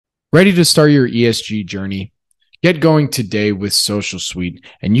Ready to start your ESG journey? Get going today with Social Suite,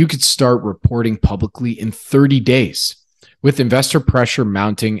 and you could start reporting publicly in 30 days. With investor pressure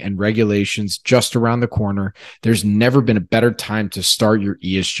mounting and regulations just around the corner, there's never been a better time to start your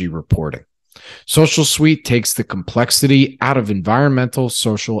ESG reporting. Social Suite takes the complexity out of environmental,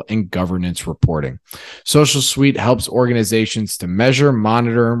 social, and governance reporting. Social Suite helps organizations to measure,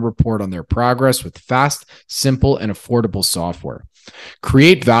 monitor, and report on their progress with fast, simple, and affordable software.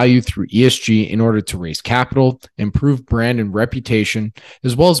 Create value through ESG in order to raise capital, improve brand and reputation,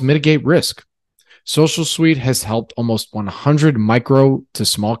 as well as mitigate risk. Social Suite has helped almost 100 micro to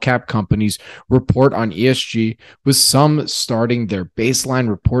small cap companies report on ESG, with some starting their baseline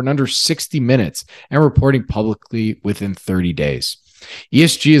report in under 60 minutes and reporting publicly within 30 days.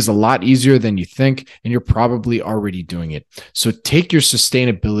 ESG is a lot easier than you think, and you're probably already doing it. So take your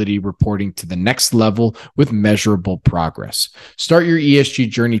sustainability reporting to the next level with measurable progress. Start your ESG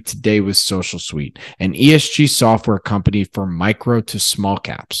journey today with Social Suite, an ESG software company for micro to small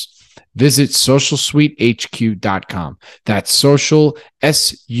caps. Visit socialsuitehq.com. That's social,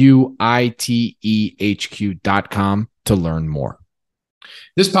 SUITEHQ.com to learn more.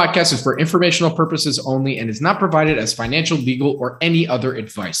 This podcast is for informational purposes only and is not provided as financial, legal, or any other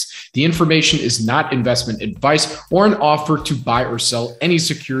advice. The information is not investment advice or an offer to buy or sell any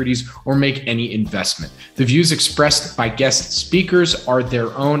securities or make any investment. The views expressed by guest speakers are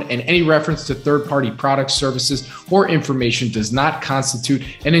their own, and any reference to third-party products, services, or information does not constitute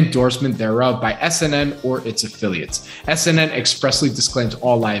an endorsement thereof by SNN or its affiliates. SNN expressly disclaims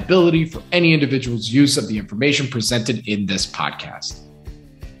all liability for any individual's use of the information presented in this podcast.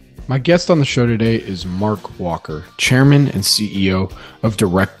 My guest on the show today is Mark Walker, Chairman and CEO of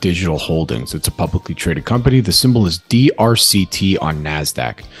Direct Digital Holdings. It's a publicly traded company. The symbol is DRCT on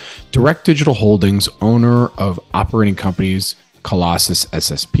NASDAQ. Direct Digital Holdings, owner of operating companies Colossus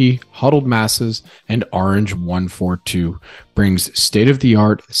SSP, Huddled Masses, and Orange142, brings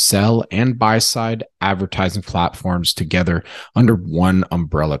state-of-the-art sell and buy-side advertising platforms together under one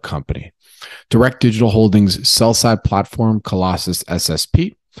umbrella company. Direct Digital Holdings' sell-side platform, Colossus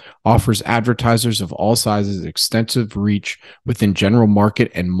SSP, offers advertisers of all sizes extensive reach within general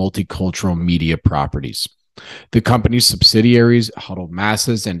market and multicultural media properties. The company's subsidiaries, Huddled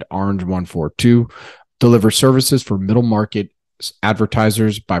Masses and Orange142, deliver services for middle market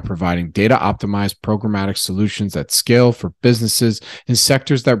advertisers by providing data-optimized programmatic solutions at scale for businesses in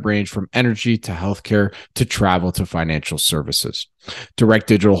sectors that range from energy to healthcare to travel to financial services. Direct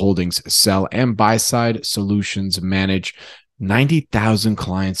Digital Holdings sell and buy-side solutions manage 90,000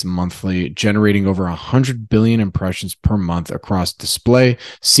 clients monthly, generating over 100 billion impressions per month across display,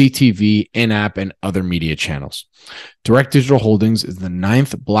 CTV, in-app, and other media channels. Direct Digital Holdings is the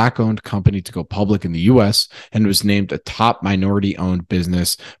 9th Black-owned company to go public in the U.S. and was named a top minority-owned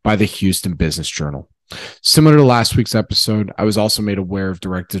business by the Houston Business Journal. Similar to last week's episode, I was also made aware of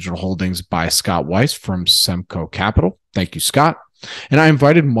Direct Digital Holdings by Scott Weiss from Semco Capital. Thank you, Scott. And I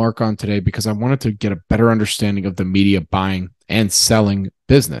invited Mark on today because I wanted to get a better understanding of the media buying and selling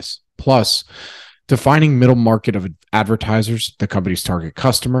business, plus defining middle market of advertisers, the company's target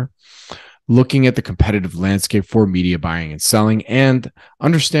customer, looking at the competitive landscape for media buying and selling, and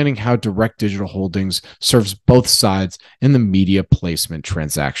understanding how Direct Digital Holdings serves both sides in the media placement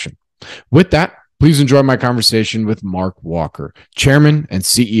transaction. With that, please enjoy my conversation with Mark Walker, Chairman and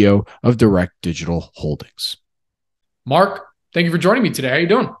CEO of Direct Digital Holdings. Mark, thank you for joining me today. How are you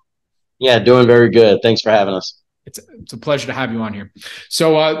doing? Yeah, doing very good. Thanks for having us. It's a pleasure to have you on here.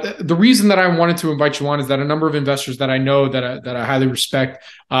 So the reason that I wanted to invite you on is that a number of investors that I know that I highly respect,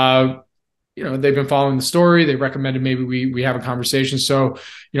 they've been following the story. They recommended maybe we have a conversation. So,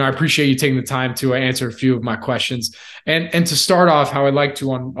 I appreciate you taking the time to answer a few of my questions. And to start off, how I like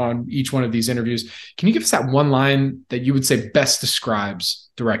to on each one of these interviews, can you give us that one line that you would say best describes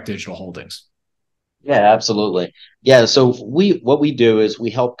Direct Digital Holdings? Yeah, absolutely. Yeah. So what we do is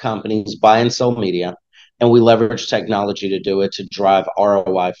we help companies buy and sell media, and we leverage technology to do it to drive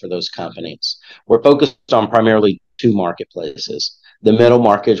ROI for those companies. We're focused on primarily two marketplaces: the middle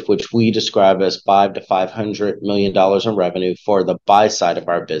market, which we describe as $500 to $500 million in revenue for the buy side of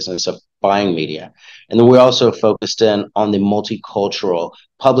our business of buying media. And then we're also focused in on the multicultural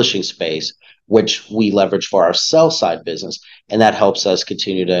publishing space, which we leverage for our sell side business. And that helps us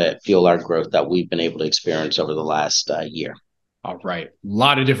continue to fuel our growth that we've been able to experience over the last year. All right. A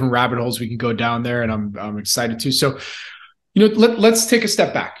lot of different rabbit holes we can go down there, and I'm excited too. So, let's take a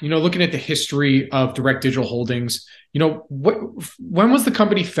step back, looking at the history of Direct Digital Holdings, when was the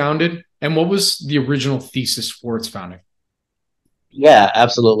company founded and what was the original thesis for its founding? Yeah,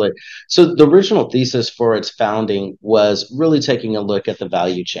 absolutely. So the original thesis for its founding was really taking a look at the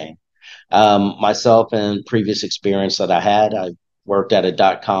value chain. Myself and previous experience that I worked at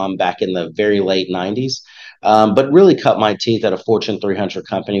a .com back in the very late 90s, but really cut my teeth at a Fortune 300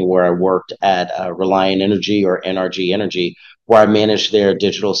 company where I worked at Reliant Energy or NRG Energy, where I managed their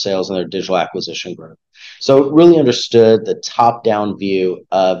digital sales and their digital acquisition group. So really understood the top-down view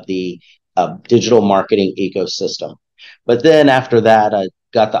of the digital marketing ecosystem. But then after that, I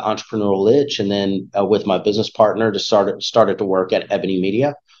got the entrepreneurial itch, and then with my business partner, started to work at Ebony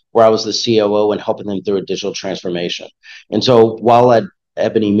Media, where I was the COO and helping them through a digital transformation. And so while at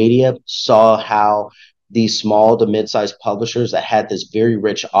Ebony Media, saw how these small to mid-sized publishers that had this very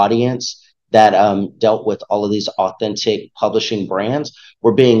rich audience that dealt with all of these authentic publishing brands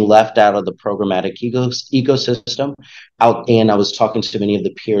were being left out of the programmatic ecosystem out. And I was talking to many of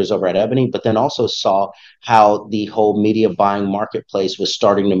the peers over at Ebony, but then also saw how the whole media buying marketplace was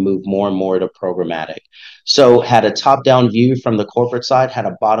starting to move more and more to programmatic. So had a top-down view from the corporate side, had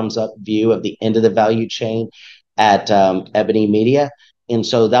a bottoms-up view of the end of the value chain at Ebony Media. And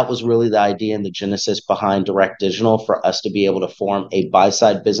so that was really the idea and the genesis behind Direct Digital, for us to be able to form a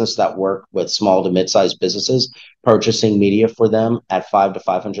buy-side business that worked with small to mid-sized businesses, purchasing media for them at $5 to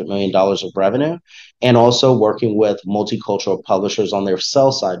 $500 million of revenue, and also working with multicultural publishers on their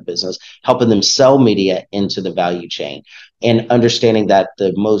sell-side business, helping them sell media into the value chain, and understanding that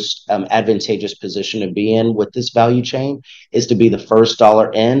the most advantageous position to be in with this value chain is to be the first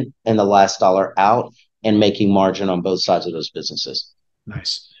dollar in and the last dollar out, and making margin on both sides of those businesses.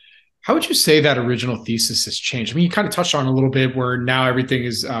 Nice. How would you say that original thesis has changed? I mean, you kind of touched on a little bit where now everything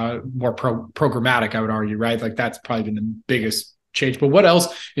is more programmatic, I would argue, right? Like that's probably been the biggest change. But what else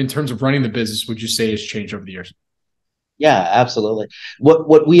in terms of running the business would you say has changed over the years? Yeah, absolutely.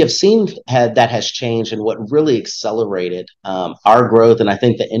 What we have seen that has changed, and what really accelerated our growth, and I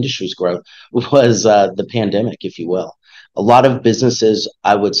think the industry's growth, was the pandemic, if you will. A lot of businesses,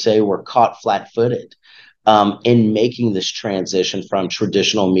 I would say, were caught flat-footed in making this transition from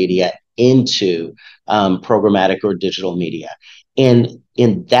traditional media into programmatic or digital media. And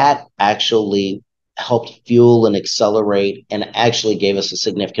that actually helped fuel and accelerate, and actually gave us a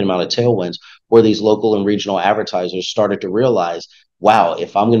significant amount of tailwinds, where these local and regional advertisers started to realize, wow,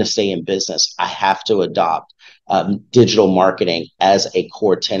 if I'm going to stay in business, I have to adopt digital marketing as a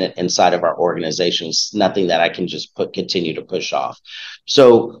core tenet inside of our organizations, nothing that I can just continue to push off.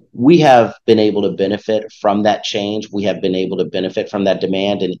 So we have been able to benefit from that change. We have been able to benefit from that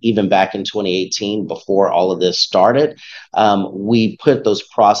demand. And even back in 2018, before all of this started, we put those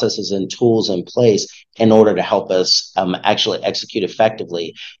processes and tools in place in order to help us actually execute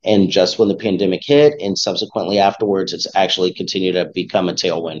effectively. And just when the pandemic hit and subsequently afterwards, it's actually continued to become a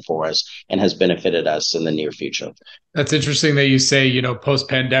tailwind for us and has benefited us in the near future. That's interesting that you say,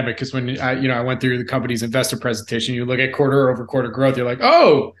 post-pandemic, because when I went through the company's investor presentation, you look at quarter over quarter growth, you're like,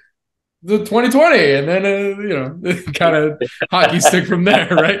 oh, the 2020, and then kind of hockey stick from there,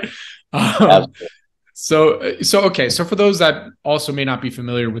 right? Okay. So for those that also may not be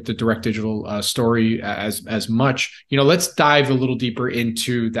familiar with the Direct Digital story as much, let's dive a little deeper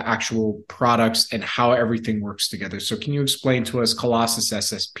into the actual products and how everything works together. So can you explain to us Colossus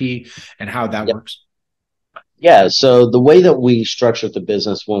SSP and how that works? Yeah, so the way that we structured the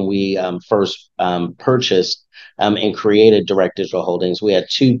business when we first purchased and created Direct Digital Holdings, we had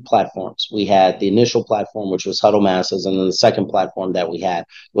two platforms. We had the initial platform, which was Huddled Masses, and then the second platform that we had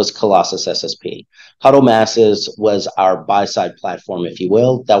was Colossus SSP. Huddled Masses was our buy-side platform, if you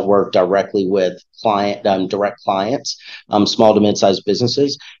will, that worked directly with direct clients, small to mid-sized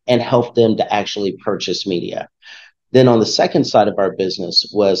businesses, and helped them to actually purchase media. Then on the second side of our business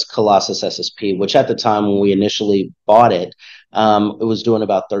was Colossus SSP, which at the time when we initially bought it, it was doing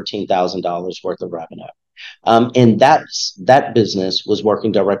about $13,000 worth of revenue. And that business was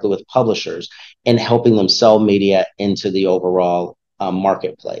working directly with publishers and helping them sell media into the overall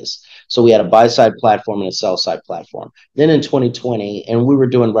marketplace. So we had a buy-side platform and a sell-side platform. Then in 2020, and we were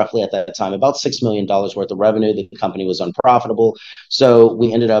doing roughly at that time about $6 million worth of revenue, the company was unprofitable. So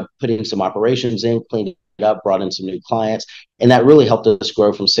we ended up putting some operations in, cleaned up, brought in some new clients, and that really helped us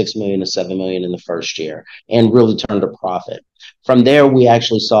grow from 6 million to 7 million in the first year and really turned a profit. From there, we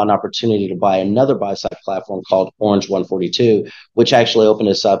actually saw an opportunity to buy another buy-side platform called Orange142, which actually opened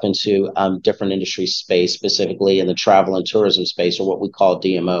us up into different industry space, specifically in the travel and tourism space, or what we call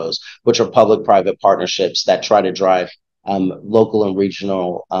DMOs, which are public-private partnerships that try to drive local and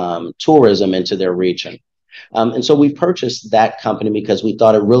regional tourism into their region. And so we purchased that company because we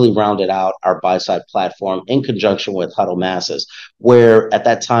thought it really rounded out our buy-side platform in conjunction with Huddled Masses, where at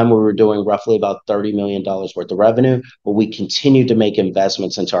that time we were doing roughly about $30 million worth of revenue, but we continued to make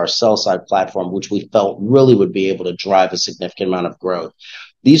investments into our sell-side platform, which we felt really would be able to drive a significant amount of growth.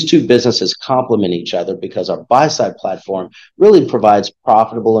 These two businesses complement each other because our buy-side platform really provides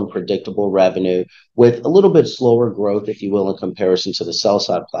profitable and predictable revenue with a little bit slower growth, if you will, in comparison to the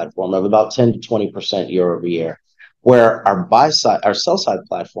sell-side platform of about 10 to 20% year over year, where our sell-side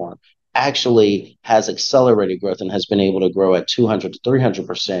platform actually has accelerated growth and has been able to grow at 200 to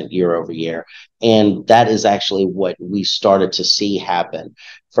 300% year over year. And that is actually what we started to see happen.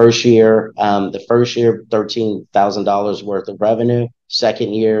 The first year, $13,000 worth of revenue.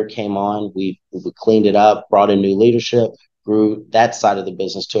 Second year came on, we cleaned it up, brought in new leadership, grew that side of the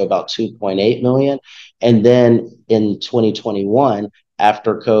business to about 2.8 million. And then in 2021,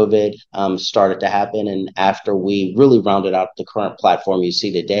 after COVID started to happen, and after we really rounded out the current platform you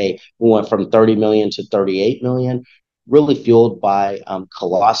see today, we went from 30 million to 38 million, really fueled by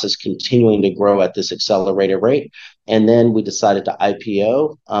Colossus continuing to grow at this accelerated rate. And then we decided to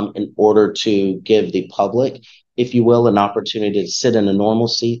IPO in order to give the public, if you will, an opportunity to sit in a normal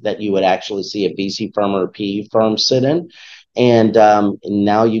seat that you would actually see a VC firm or a PE firm sit in. And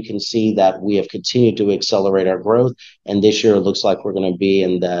now you can see that we have continued to accelerate our growth. And this year, it looks like we're going to be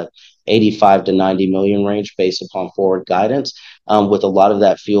in the 85 to 90 million range based upon forward guidance, with a lot of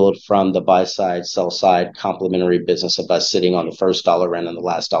that fueled from the buy side, sell side complementary business of us sitting on the first dollar in and the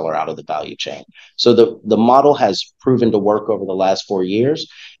last dollar out of the value chain. So the model has proven to work over the last 4 years,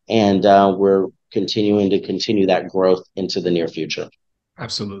 and we're continuing that growth into the near future.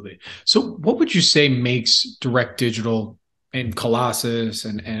 Absolutely. So what would you say makes direct digital and Colossus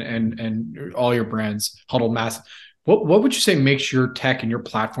and all your brands, Huddled Mass, what would you say makes your tech and your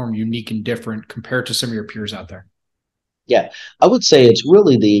platform unique and different compared to some of your peers out there? Yeah, I would say it's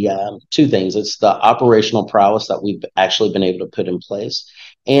really the two things. It's the operational prowess that we've actually been able to put in place.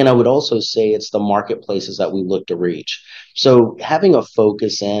 And I would also say it's the marketplaces that we look to reach. So having a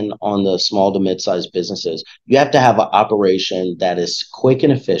focus in on the small to mid-sized businesses, you have to have an operation that is quick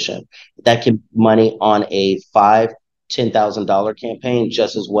and efficient, that can money on a $10,000 campaign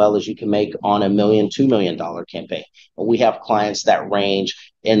just as well as you can make on $1 million, $2 million campaign. But we have clients that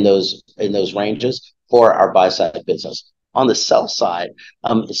range in those ranges for our buy side business. On the sell side,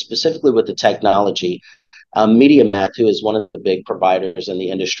 specifically with the technology, MediaMath, who is one of the big providers in the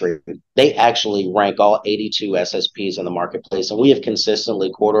industry, they actually rank all 82 SSPs in the marketplace. And we have consistently,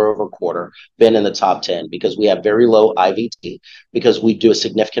 quarter over quarter, been in the top 10 because we have very low IVT, because we do a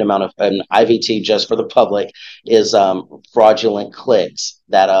significant amount of an IVT, just for the public, is fraudulent clicks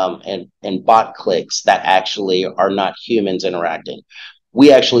that and bot clicks that actually are not humans interacting.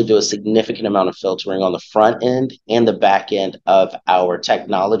 We actually do a significant amount of filtering on the front end and the back end of our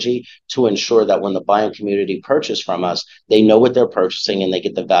technology to ensure that when the buying community purchase from us, they know what they're purchasing and they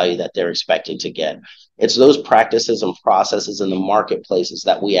get the value that they're expecting to get. It's those practices and processes in the marketplaces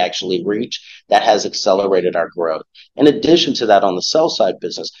that we actually reach that has accelerated our growth. In addition to that, on the sell side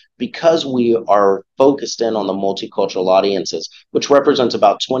business, because we are focused in on the multicultural audiences, which represents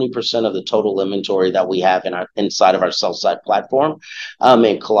about 20% of the total inventory that we have inside of our sell side platform,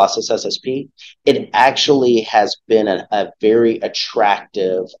 in Colossus SSP, it actually has been a very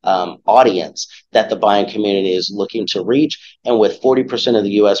attractive audience that the buying community is looking to reach. And with 40% of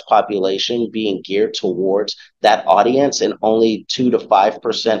the US population being geared towards that audience and only 2 to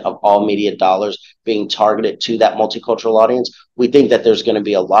 5% of all media dollars being targeted to that multicultural audience, we think that there's going to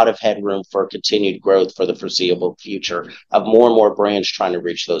be a lot of headroom for continued growth for the foreseeable future of more and more brands trying to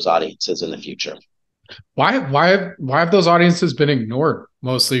reach those audiences in the future. Why have those audiences been ignored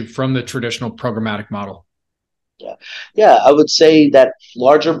mostly from the traditional programmatic model? Yeah, I would say that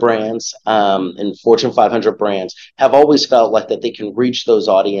larger brands and Fortune 500 brands have always felt like that they can reach those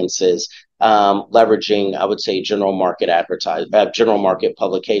audiences leveraging, I would say, general market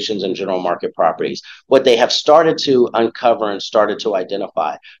publications and general market properties. What they have started to uncover and started to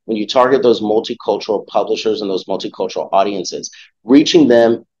identify, when you target those multicultural publishers and those multicultural audiences, reaching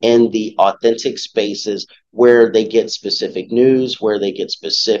them in the authentic spaces where they get specific news, where they get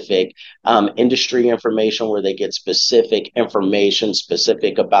specific industry information, where they get specific information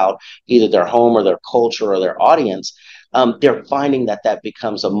specific about either their home or their culture or their audience, they're finding that that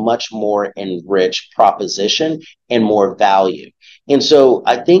becomes a much more enriched proposition and more value. And so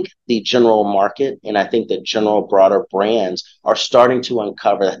I think the general market and I think the general broader brands are starting to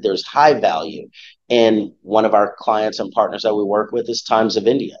uncover that there's high value. And one of our clients and partners that we work with is Times of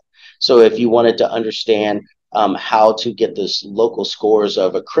India. So if you wanted to understand how to get this local scores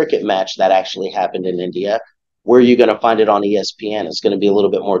of a cricket match that actually happened in India. Where are you going to find it on ESPN? It's going to be a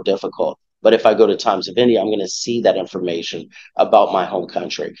little bit more difficult. But if I go to Times of India, I'm going to see that information about my home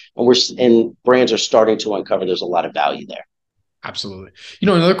country. And brands are starting to uncover there's a lot of value there. Absolutely.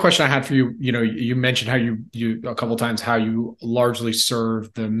 Another question I had for you, you mentioned how you a couple of times how you largely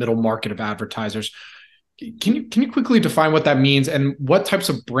serve the middle market of advertisers. Can you quickly define what that means and what types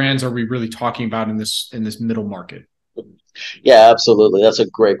of brands are we really talking about in this middle market? Yeah, absolutely. That's a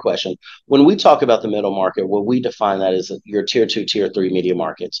great question. When we talk about the middle market, what we define that as your tier 2, tier 3 media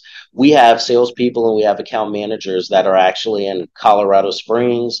markets. We have salespeople and we have account managers that are actually in Colorado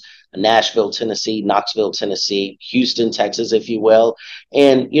Springs, Nashville, Tennessee, Knoxville, Tennessee, Houston, Texas, if you will.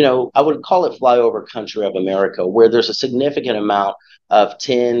 And, I would call it flyover country of America, where there's a significant amount of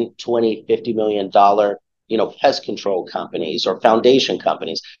 10, 20, $50 million pest control companies or foundation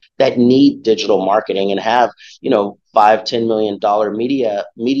companies that need digital marketing and have, $5-10 million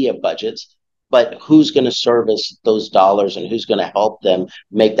media budgets. But who's going to service those dollars and who's going to help them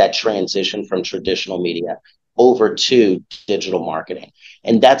make that transition from traditional media over to digital marketing?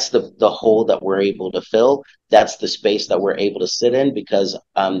 And that's the hole that we're able to fill. That's the space that we're able to sit in because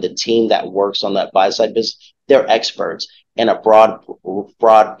the team that works on that buy side business, they're experts in a broad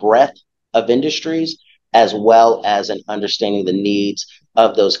breadth of industries, as well as an understanding the needs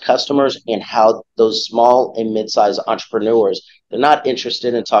of those customers and how those small and mid-sized entrepreneurs, they're not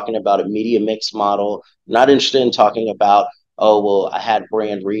interested in talking about a media mix model, not interested in talking about, oh, well, I had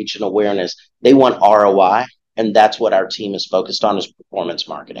brand reach and awareness. They want ROI, and that's what our team is focused on, is performance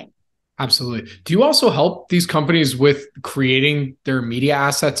marketing. Absolutely. Do you also help these companies with creating their media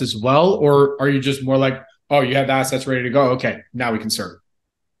assets as well? Or are you just more like, oh, you have the assets ready to go? Okay, now we can serve.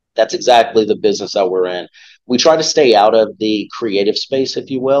 That's exactly the business that we're in. We try to stay out of the creative space, if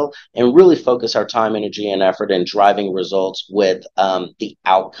you will, and really focus our time, energy, and effort in driving results with the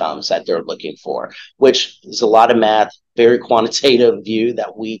outcomes that they're looking for, which is a lot of math, very quantitative view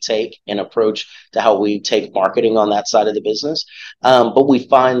that we take and approach to how we take marketing on that side of the business. But we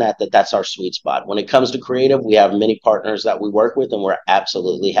find that's our sweet spot. When it comes to creative, we have many partners that we work with, and we're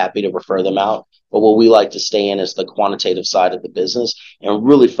absolutely happy to refer them out. But what we like to stay in is the quantitative side of the business and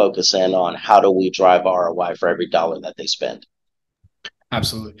really focus in on how do we drive ROI for every dollar that they spend.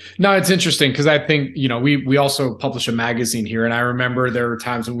 Absolutely. No, it's interesting because I think, we also publish a magazine here. And I remember there were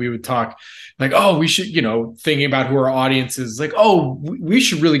times when we would talk like, oh, we should, thinking about who our audience is, like, oh, we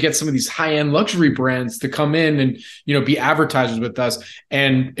should really get some of these high-end luxury brands to come in and, be advertisers with us.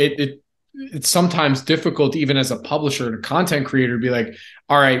 And it's sometimes difficult, even as a publisher and a content creator, to be like,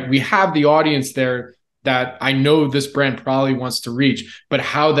 all right, we have the audience there that I know this brand probably wants to reach, but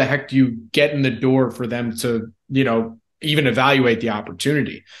how the heck do you get in the door for them to, even evaluate the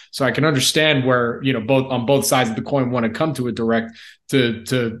opportunity? So I can understand where, both sides of the coin want to come to a direct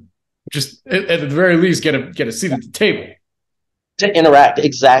to just at the very least get a seat at the table. To interact,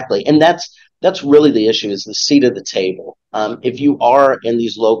 exactly. And that's really the issue, is the seat at the table. If you are in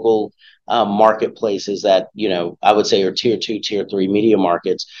these local marketplaces that, I would say are tier 2, tier 3 media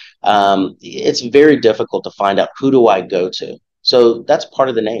markets, it's very difficult to find out who do I go to. So that's part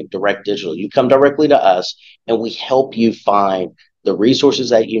of the name, Direct Digital. You come directly to us and we help you find the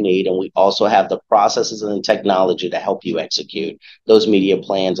resources that you need. And we also have the processes and the technology to help you execute those media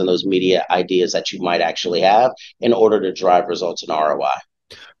plans and those media ideas that you might actually have in order to drive results in ROI.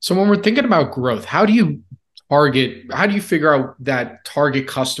 So when we're thinking about growth, how do you figure out that target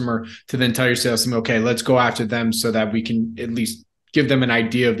customer to then tell your sales team, okay, let's go after them so that we can at least give them an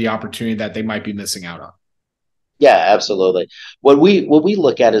idea of the opportunity that they might be missing out on? Yeah, absolutely. What we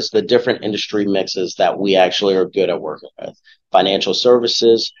look at is the different industry mixes that we actually are good at working with. Financial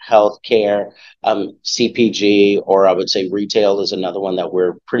services, healthcare, CPG, or I would say retail is another one that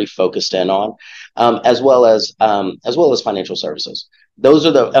we're pretty focused in on, as well as financial services.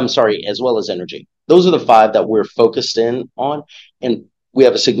 As well as energy. Those are the 5 that we're focused in on, and we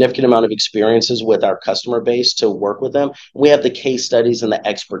have a significant amount of experiences with our customer base to work with them. We have the case studies and the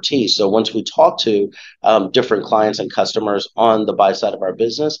expertise. So once we talk to different clients and customers on the buy side of our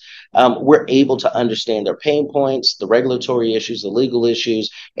business, we're able to understand their pain points, the regulatory issues, the legal issues,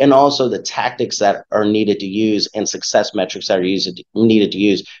 and also the tactics that are needed to use and success metrics that are needed to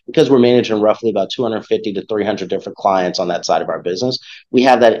use, because we're managing roughly about 250 to 300 different clients on that side of our business. We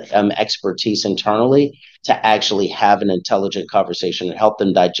have that expertise internally to actually have an intelligent conversation and help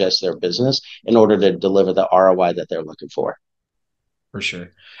them digest their business in order to deliver the ROI that they're looking for. For sure.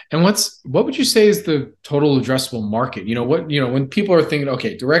 And what would you say is the total addressable market? When people are thinking,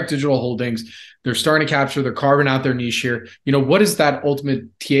 okay, Direct Digital Holdings, they're starting to capture, they're carving out their niche here. What is that ultimate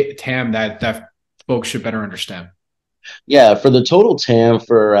TAM that folks should better understand? Yeah, for the total TAM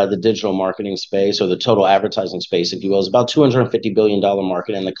for the digital marketing space, or the total advertising space, if you will, is about $250 billion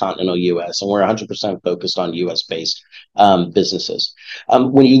market in the continental US. And we're 100% focused on US based businesses.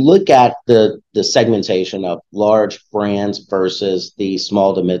 When you look at the segmentation of large brands versus the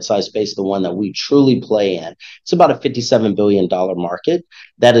small to mid-sized space, the one that we truly play in, it's about a $57 billion market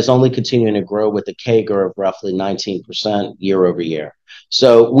that is only continuing to grow with a CAGR of roughly 19% year over year.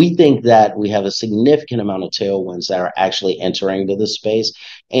 So we think that we have a significant amount of tailwinds that are actually entering into this space.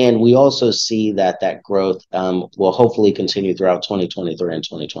 And we also see that that growth will hopefully continue throughout 2023 and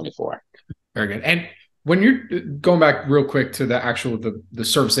 2024. Very good. And when you're going back real quick to the actual, the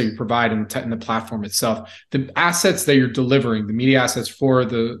service that you provide and the platform itself, the assets that you're delivering, the media assets for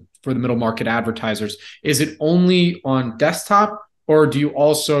the middle market advertisers, is it only on desktop, or do you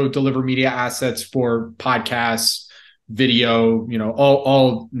also deliver media assets for podcasts, video,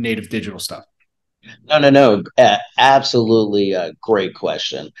 all native digital stuff? No. Absolutely a great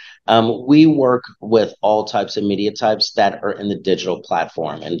question. We work with all types of media types that are in the digital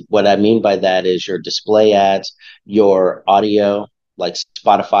platform. And what I mean by that is your display ads, your audio, like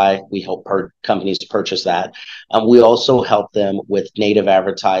Spotify. We help companies to purchase that. We also help them with native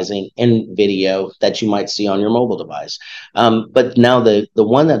advertising and video that you might see on your mobile device. But now the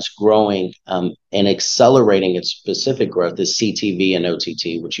one that's growing and accelerating its specific growth is CTV and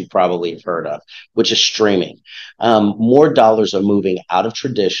OTT, which you probably have heard of, which is streaming. More dollars are moving out of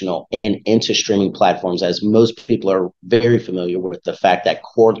traditional and into streaming platforms, as most people are very familiar with the fact that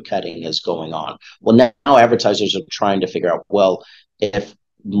cord cutting is going on. Well, now advertisers are trying to figure out, well, if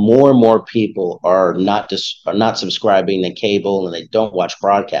more and more people are not subscribing to cable and they don't watch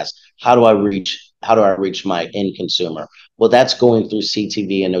broadcast, how do I reach my end consumer? Well, that's going through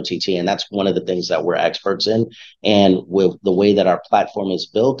CTV and OTT, and that's one of the things that we're experts in. And with the way that our platform is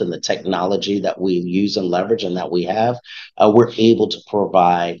built and the technology that we use and leverage and that we have, we're able to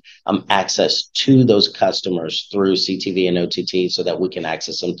provide access to those customers through CTV and OTT so that we can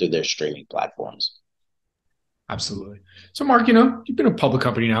access them through their streaming platforms. Absolutely. So, Mark, you've been a public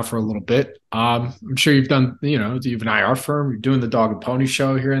company now for a little bit. I'm sure you've done, you have an IR firm, you're doing the dog and pony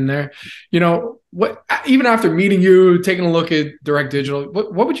show here and there. What, even after meeting you, taking a look at direct digital,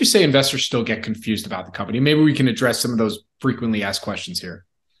 what would you say investors still get confused about the company? Maybe we can address some of those frequently asked questions here.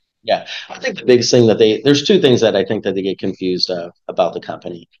 Yeah, I think the biggest thing there's two things that I think that they get confused about the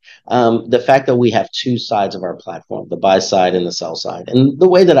company. The fact that we have two sides of our platform, the buy side and the sell side. And the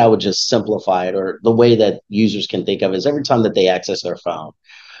way that I would just simplify it, or the way that users can think of, is every time that they access their phone,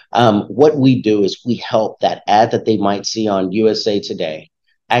 what we do is we help that ad that they might see on USA Today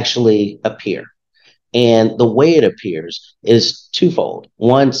actually appear. And the way it appears is twofold.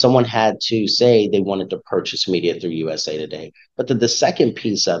 One, someone had to say they wanted to purchase media through USA Today. But the second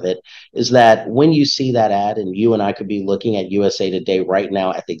piece of it is that when you see that ad, and you and I could be looking at USA Today right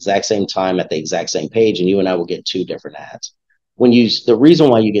now at the exact same time, at the exact same page, and you and I will get two different ads. The reason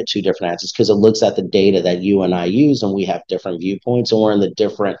why you get two different ads is because it looks at the data that you and I use, and we have different viewpoints, and we're in the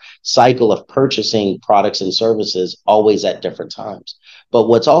different cycle of purchasing products and services always at different times. But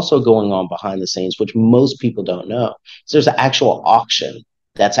what's also going on behind the scenes, which most people don't know, is there's an actual auction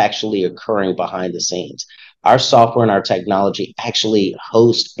that's actually occurring behind the scenes. Our software and our technology actually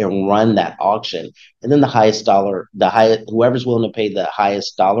host and run that auction. And then whoever's willing to pay the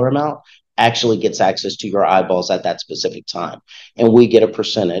highest dollar amount actually gets access to your eyeballs at that specific time. And we get a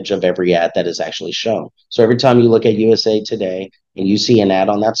percentage of every ad that is actually shown. So every time you look at USA Today and you see an ad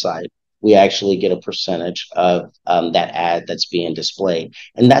on that site, we actually get a percentage of that ad that's being displayed.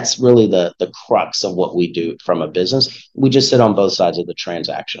 And that's really the crux of what we do from a business. We just sit on both sides of the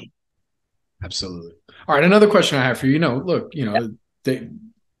transaction. Absolutely. All right. Another question I have for you, the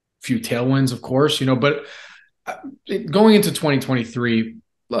few tailwinds, of course, but going into 2023,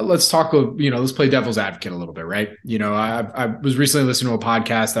 let's talk, let's play devil's advocate a little bit, right? I was recently listening to a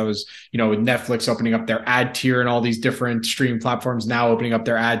podcast that was, with Netflix opening up their ad tier and all these different streaming platforms now opening up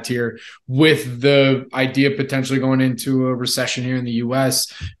their ad tier, with the idea potentially going into a recession here in the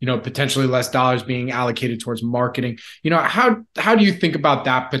US, potentially less dollars being allocated towards marketing. How do you think about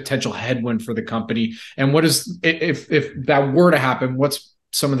that potential headwind for the company? And what is, if that were to happen, what's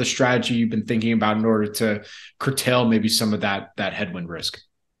some of the strategy you've been thinking about in order to curtail maybe some of that headwind risk?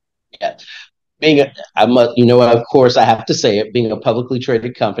 Yeah, of course, I have to say it. Being a publicly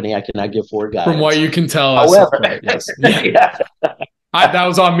traded company, I cannot give forward guidance. From what you can tell However, us, yes. That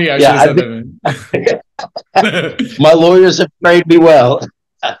was on me. I should have said that. My lawyers have trained me well.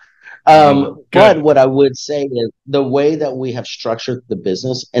 But what I would say is the way that we have structured the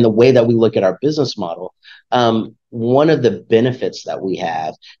business and the way that we look at our business model, one of the benefits that we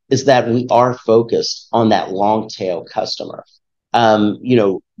have is that we are focused on that long tail customer.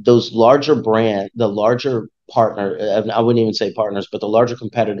 Those larger the larger partner, I wouldn't even say partners, but the larger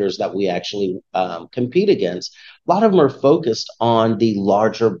competitors that we actually compete against, a lot of them are focused on the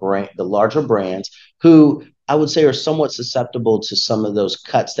larger brands who I would say are somewhat susceptible to some of those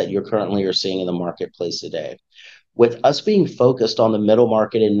cuts that you're currently are seeing in the marketplace today. With us being focused on the middle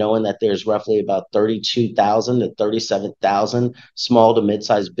market and knowing that there's roughly about 32,000 to 37,000 small to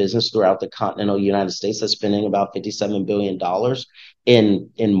mid-sized business throughout the continental United States that's spending about $57 billion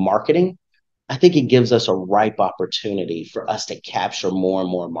in marketing, I think it gives us a ripe opportunity for us to capture more and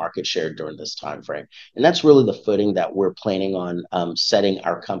more market share during this time frame. And that's really the footing that we're planning on setting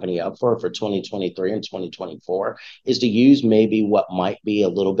our company up for 2023 and 2024, is to use maybe what might be a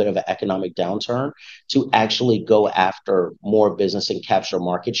little bit of an economic downturn to actually go after more business and capture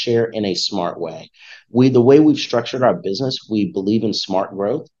market share in a smart way. The way we've structured our business, we believe in smart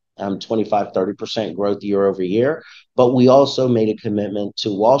growth. 25-30% growth year over year. But we also made a commitment to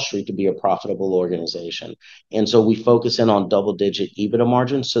Wall Street to be a profitable organization. And so we focus in on double-digit EBITDA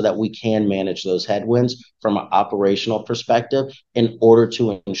margins so that we can manage those headwinds from an operational perspective in order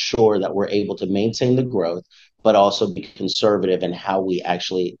to ensure that we're able to maintain the growth, but also be conservative in how we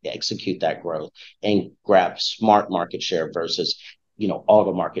actually execute that growth and grab smart market share versus, all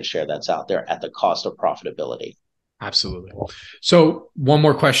the market share that's out there at the cost of profitability. Absolutely. So one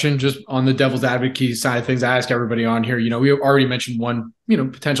more question, just on the devil's advocate side of things, I ask everybody on here, we already mentioned one,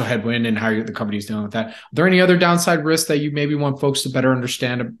 potential headwind and how the company's dealing with that. Are there any other downside risks that you maybe want folks to better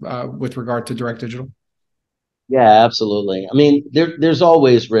understand with regard to direct digital? Yeah, absolutely. I mean, there's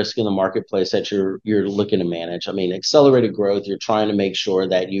always risk in the marketplace that you're looking to manage. I mean, accelerated growth, you're trying to make sure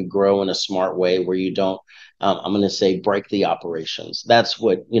that you grow in a smart way where you don't, I'm going to say, break the operations. That's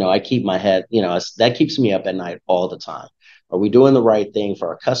what, I keep my head, that keeps me up at night all the time. Are we doing the right thing for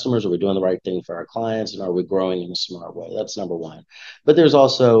our customers? Are we doing the right thing for our clients? And are we growing in a smart way? That's number one. But there's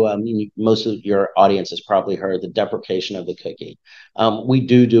also, most of your audience has probably heard the deprecation of the cookie. We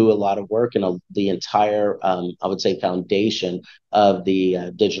do a lot of work in the entire, I would say, foundation of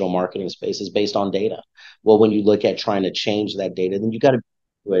the digital marketing space is based on data. Well, when you look at trying to change that data, then you got to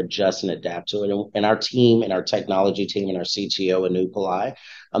adjust and adapt to it. And our team and our technology team and our CTO, Anu Pillai,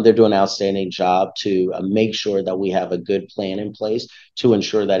 they're doing an outstanding job to make sure that we have a good plan in place to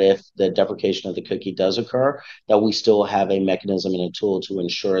ensure that if the deprecation of the cookie does occur, that we still have a mechanism and a tool to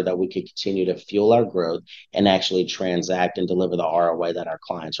ensure that we can continue to fuel our growth and actually transact and deliver the ROI that our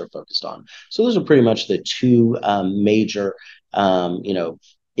clients are focused on. So those are pretty much the two major,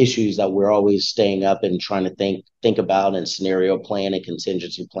 issues that we're always staying up and trying to think about and scenario plan and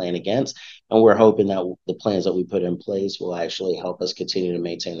contingency plan against. And we're hoping that the plans that we put in place will actually help us continue to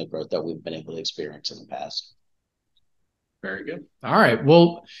maintain the growth that we've been able to experience in the past. Very good. All right.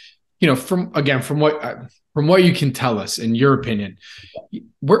 Well, from what you can tell us, in your opinion,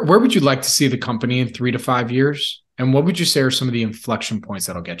 where would you like to see the company in 3 to 5 years? And what would you say are some of the inflection points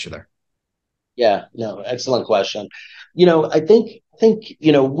that'll get you there? Yeah, no, excellent question. I think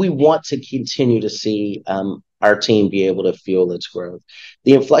we want to continue to see our team be able to fuel its growth.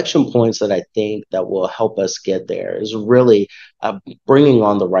 The inflection points that I think that will help us get there is really bringing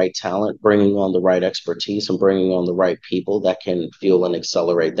on the right talent, bringing on the right expertise, and bringing on the right people that can fuel and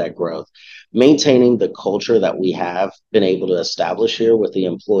accelerate that growth. Maintaining the culture that we have been able to establish here with the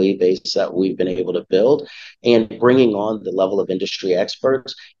employee base that we've been able to build, and bringing on the level of industry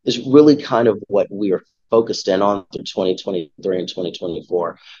experts is really kind of what we are focused in on through 2023 and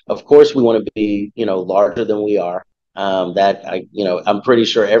 2024. Of course, we want to be, larger than we are. I'm pretty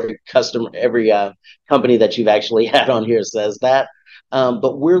sure every company that you've actually had on here says that.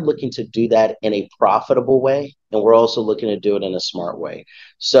 But we're looking to do that in a profitable way, and we're also looking to do it in a smart way.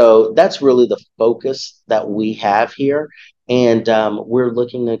 So that's really the focus that we have here. And we're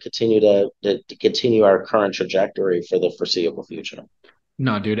looking to continue our current trajectory for the foreseeable future.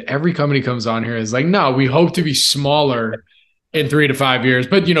 No, dude, every company comes on here is like, no, we hope to be smaller in 3 to 5 years,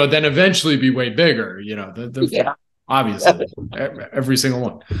 but, then eventually be way bigger, Yeah. Obviously, every single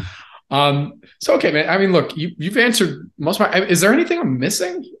one. So, okay, man, I mean, look, you've answered most of my, is there anything I'm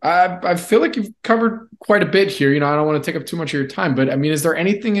missing? I feel like you've covered quite a bit here. I don't want to take up too much of your time, but I mean, is there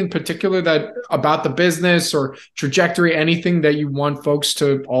anything in particular that about the business or trajectory, anything that you want folks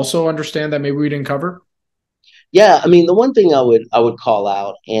to also understand that maybe we didn't cover? Yeah, I mean, the one thing I would call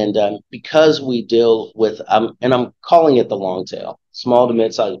out, and because we deal with, and I'm calling it the long tail, small to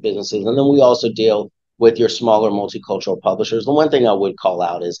mid-sized businesses, and then we also deal with your smaller multicultural publishers, the one thing I would call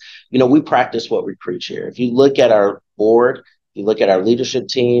out is, we practice what we preach here. If you look at our board, if you look at our leadership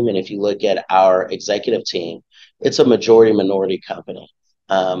team, and if you look at our executive team, it's a majority minority company.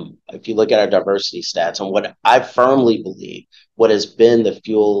 If you look at our diversity stats, and what I firmly believe, what has been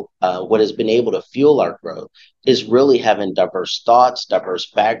able to fuel our growth is really having diverse thoughts,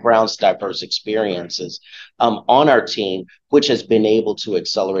 diverse backgrounds, diverse experiences on our team, which has been able to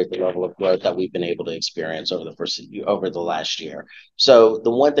accelerate the level of growth that we've been able to experience over the last year. So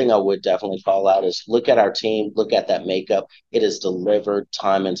the one thing I would definitely call out is look at our team, look at that makeup. It has delivered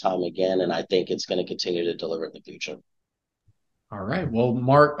time and time again, and I think it's going to continue to deliver in the future. All right. Well,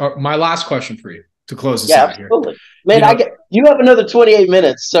 Mark, my last question for you to close this out absolutely. Here. Man, you have another 28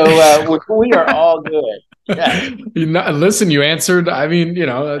 minutes, so we are all good. Yeah. Listen, you answered. I mean,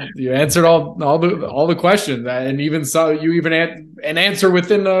 you answered all the questions, and even so, you even an answer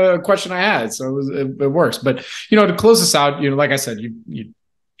within a question I had. So it works. But to close this out, like I said,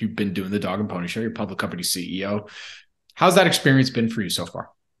 you've been doing the Dog and Pony Show. You're a public company CEO. How's that experience been for you so far?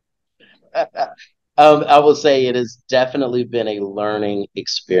 I will say it has definitely been a learning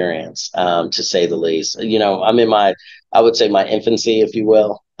experience, to say the least. I'm in my infancy, if you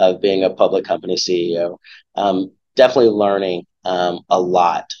will, of being a public company CEO. Definitely learning a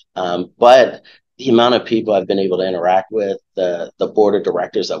lot. But the amount of people I've been able to interact with, the board of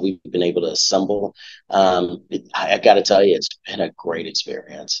directors that we've been able to assemble, I got to tell you, it's been a great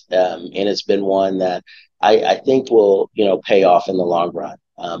experience. And it's been one that I think will, pay off in the long run.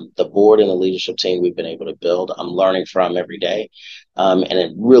 The board and the leadership team we've been able to build, I'm learning from every day. And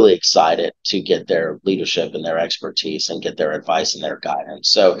I'm really excited to get their leadership and their expertise and get their advice and their guidance.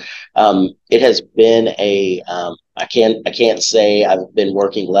 So it has been I can't say I've been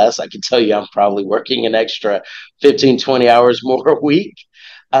working less. I can tell you I'm probably working an extra 15, 20 hours more a week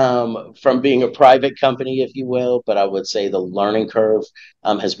from being a private company, if you will. But I would say the learning curve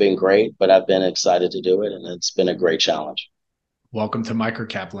has been great, but I've been excited to do it. And it's been a great challenge. Welcome to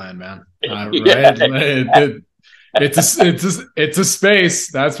MicroCap land, man. Right? It's a space,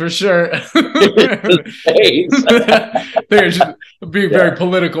 that's for sure. Being very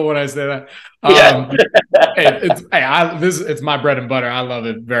political when I say that. It's my bread and butter. I love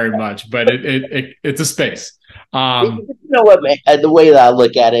it very much, but it's a space. You know what, man? The way that I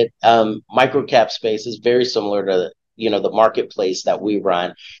look at it, MicroCap space is very similar to the marketplace that we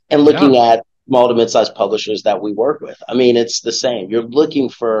run, and looking at small to mid-sized publishers that we work with. I mean, it's the same. You're looking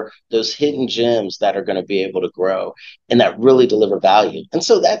for those hidden gems that are going to be able to grow and that really deliver value. And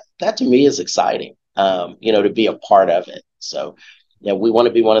so that to me is exciting, to be a part of it. So, we want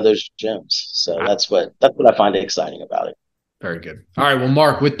to be one of those gems. So that's what I find exciting about it. Very good. All right. Well,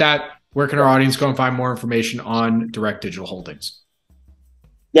 Mark, with that, where can our audience go and find more information on Direct Digital Holdings?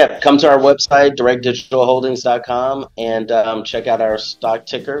 Yeah, come to our website, directdigitalholdings.com, and check out our stock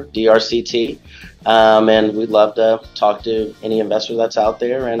ticker, DRCT. And we'd love to talk to any investor that's out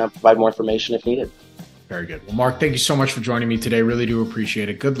there and provide more information if needed. Very good. Well, Mark, thank you so much for joining me today. Really do appreciate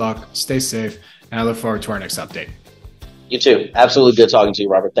it. Good luck. Stay safe. And I look forward to our next update. You too. Absolutely good talking to you,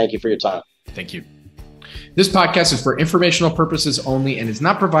 Robert. Thank you for your time. Thank you. This podcast is for informational purposes only and is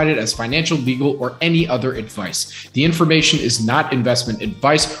not provided as financial, legal, or any other advice. The information is not investment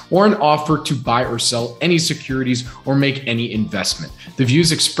advice or an offer to buy or sell any securities or make any investment. The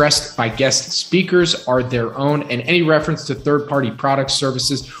views expressed by guest speakers are their own, and any reference to third-party products,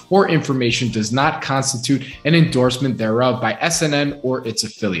 services, or information does not constitute an endorsement thereof by SNN or its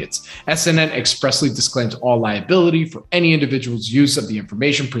affiliates. SNN expressly disclaims all liability for any individual's use of the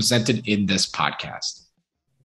information presented in this podcast.